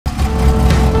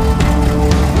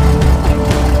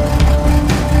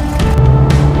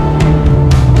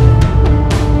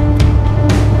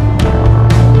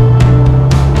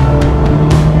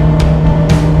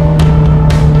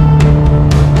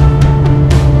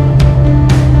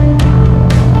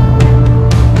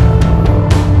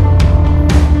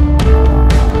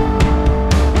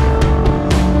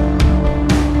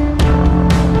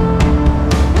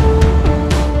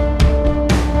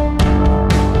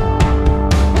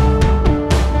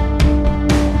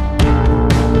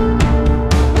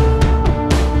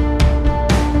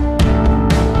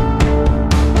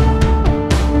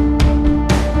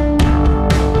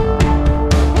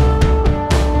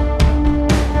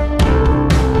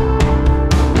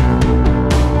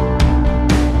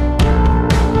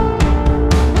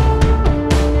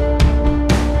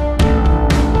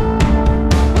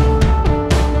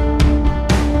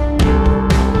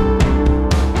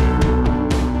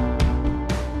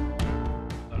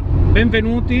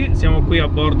Benvenuti, siamo qui a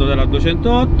bordo della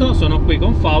 208, sono qui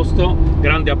con Fausto,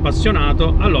 grande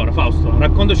appassionato. Allora Fausto,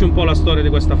 raccontaci un po' la storia di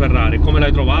questa Ferrari, come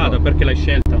l'hai trovata, perché l'hai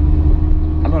scelta?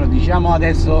 Allora, diciamo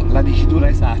adesso la dicitura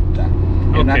esatta.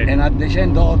 È una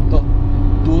 208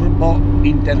 turbo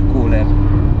intercooler,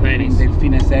 quindi il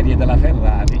fine serie della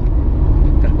Ferrari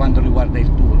per quanto riguarda il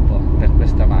turbo per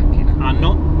questa macchina.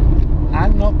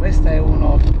 Anno, questa è un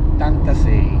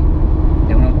 86.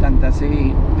 È un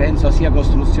 86, penso sia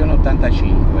costruzione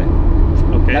 85.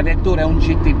 La vettura è un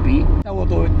Gtb.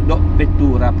 La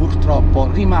vettura purtroppo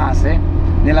rimase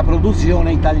nella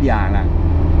produzione italiana.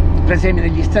 Per esempio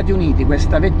negli Stati Uniti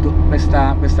questa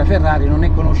Ferrari non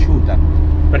è conosciuta.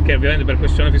 Perché ovviamente per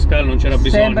questione fiscale non c'era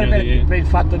bisogno. Sempre per il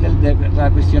fatto della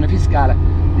questione fiscale,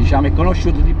 diciamo, è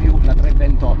conosciuta di più la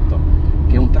 328,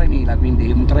 che è un 3000, quindi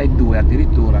un 3.2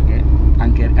 addirittura, che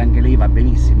anche lei va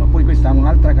benissimo. Poi questa ha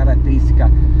un'altra caratteristica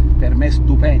per me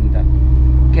stupenda,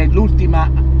 che è l'ultima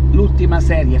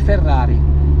serie Ferrari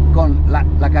con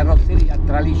la carrozzeria a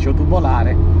traliccio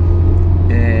tubolare,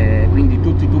 quindi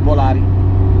tutti i tubolari,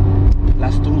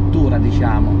 la struttura,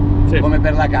 diciamo, sì, come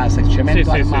per la casa, il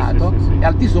cemento armato, e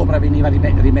al di sopra veniva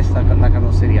rimessa la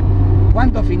carrozzeria.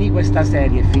 Quando finì questa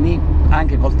serie, finì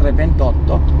anche col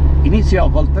 328, iniziò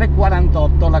col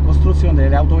 348 la costruzione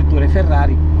delle autovetture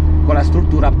Ferrari con la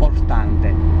struttura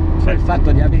portante. Cioè il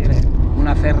fatto di avere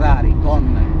una Ferrari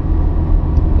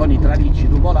con i tralicci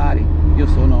tubolari, io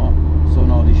sono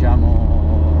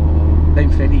diciamo ben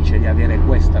felice di avere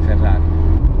questa Ferrari.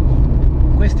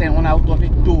 Questa è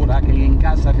un'autovettura che è in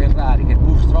casa Ferrari, che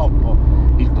purtroppo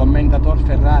il commentator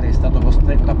Ferrari è stato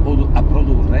costretto a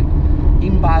produrre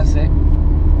in base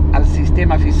al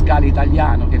sistema fiscale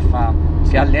italiano che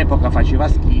all'epoca faceva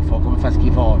schifo, come fa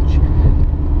schifo oggi,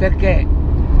 perché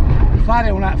fare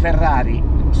una Ferrari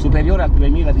superiore a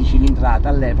 2000 di cilindrata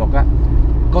all'epoca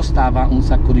costava un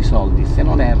sacco di soldi, se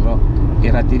non erro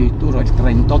era addirittura il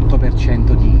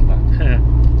 38% di IVA.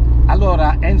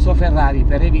 Allora Enzo Ferrari,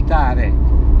 per evitare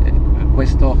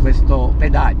questo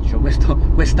pedaggio,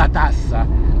 questa tassa,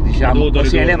 diciamo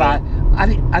così elevata,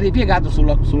 ha ripiegato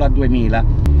sulla 2000.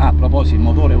 A proposito, il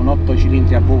motore è un 8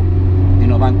 cilindri a V di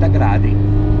 90 gradi,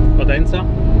 potenza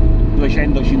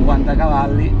 250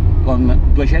 cavalli con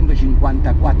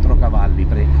 254 cavalli,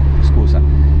 scusa.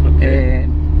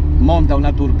 Monta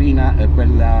una turbina,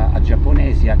 quella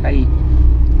giapponese AKI,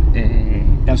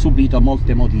 ha subito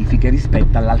molte modifiche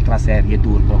rispetto all'altra serie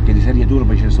turbo, che di serie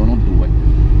turbo ce ne sono due.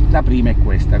 La prima è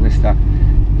questa è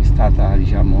stata,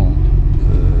 diciamo,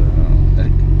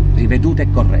 riveduta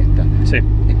e corretta, sì.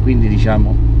 E quindi,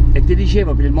 diciamo, e ti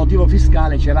dicevo, per il motivo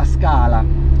fiscale c'è la scala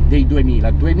dei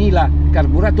 2000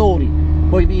 carburatori,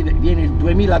 poi viene il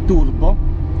 2000 turbo,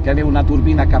 che aveva una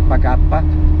turbina KK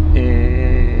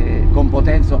con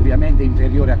potenza ovviamente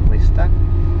inferiore a questa,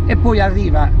 e poi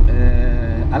arriva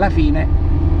alla fine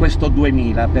questo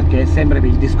 2000, perché è sempre per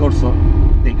il discorso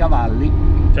dei cavalli.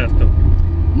 Certo.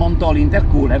 Montò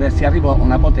l'intercooler e si arrivò a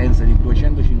una potenza di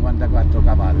 254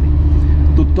 cavalli.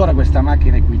 Tuttora questa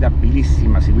macchina è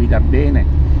guidabilissima, si guida bene,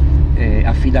 è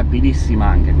affidabilissima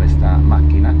anche questa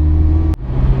macchina.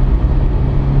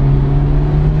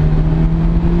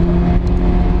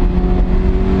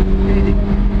 Vedi?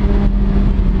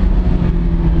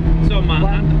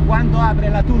 Insomma, quando apre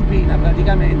la turbina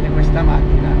praticamente questa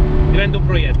macchina diventa un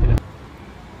proiettile.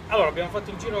 Allora, abbiamo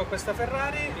fatto il giro con questa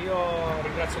Ferrari, io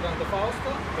ringrazio tanto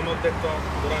Fausto, come ho detto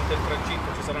durante il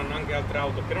tragitto ci saranno anche altre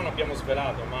auto che non abbiamo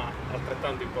svelato ma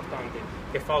altrettanto importanti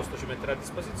che Fausto ci metterà a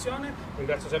disposizione.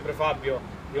 Ringrazio sempre Fabio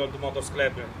di Old Motors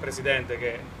Club, presidente,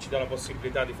 che ci dà la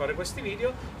possibilità di fare questi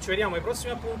video. Ci vediamo ai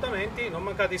prossimi appuntamenti, non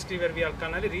mancate di iscrivervi al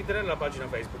canale Riddler e alla pagina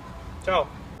Facebook.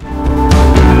 Ciao!